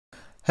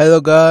Hello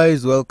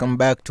guys, welcome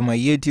back to my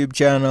YouTube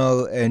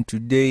channel, and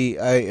today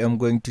I am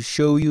going to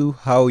show you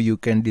how you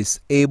can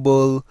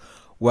disable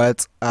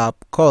WhatsApp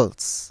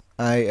calls.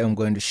 I am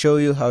going to show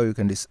you how you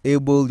can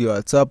disable your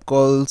WhatsApp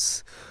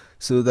calls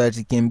so that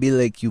it can be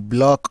like you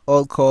block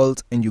all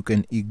calls and you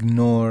can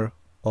ignore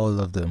all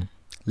of them.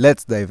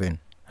 Let's dive in.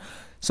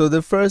 So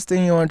the first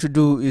thing you want to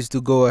do is to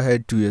go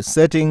ahead to your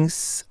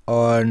settings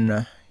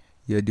on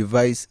your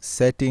device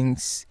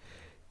settings.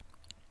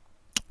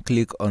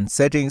 Click on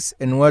settings,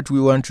 and what we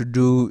want to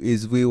do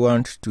is we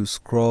want to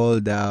scroll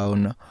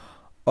down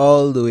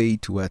all the way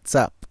to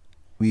WhatsApp.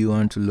 We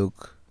want to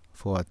look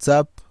for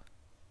WhatsApp,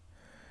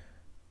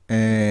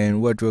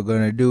 and what we're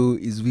gonna do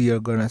is we are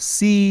gonna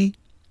see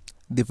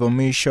the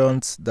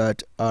permissions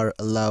that are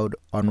allowed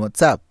on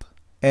WhatsApp.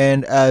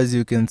 And as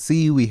you can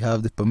see, we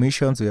have the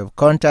permissions. We have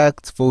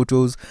contacts,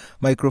 photos,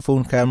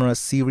 microphone, camera,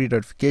 Siri,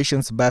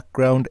 notifications,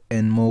 background,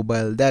 and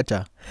mobile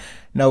data.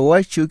 Now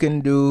what you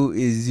can do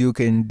is you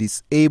can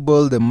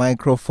disable the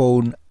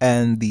microphone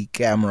and the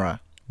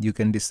camera. You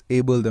can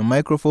disable the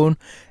microphone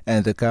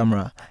and the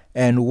camera,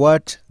 and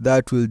what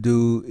that will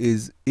do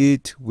is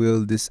it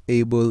will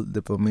disable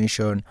the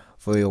permission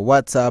for your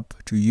WhatsApp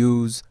to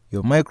use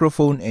your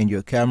microphone and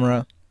your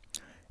camera.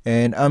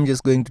 And I'm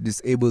just going to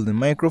disable the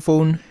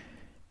microphone,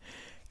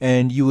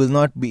 and you will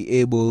not be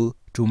able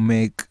to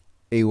make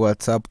a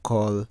WhatsApp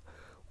call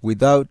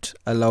without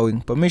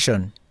allowing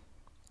permission.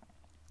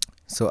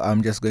 So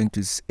I'm just going to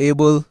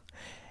disable,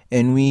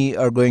 and we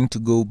are going to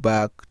go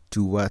back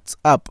to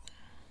WhatsApp.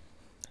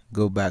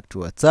 Go back to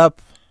WhatsApp,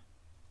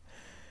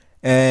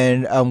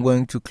 and I'm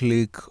going to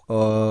click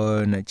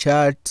on a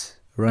chat,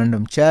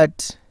 random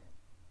chat.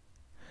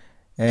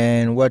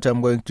 And what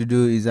I'm going to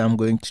do is I'm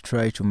going to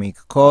try to make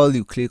a call.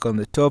 You click on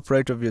the top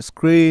right of your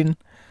screen,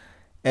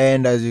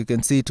 and as you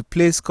can see, to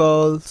place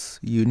calls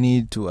you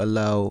need to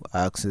allow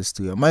access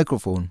to your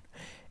microphone,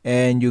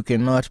 and you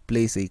cannot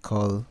place a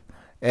call,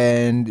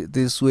 and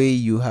this way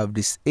you have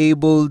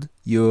disabled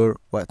your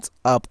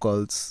WhatsApp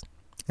calls.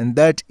 And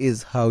that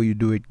is how you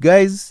do it,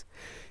 guys.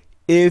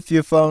 If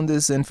you found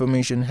this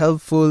information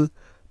helpful,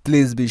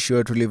 please be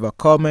sure to leave a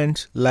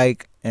comment,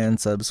 like, and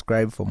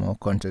subscribe for more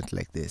content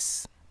like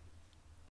this.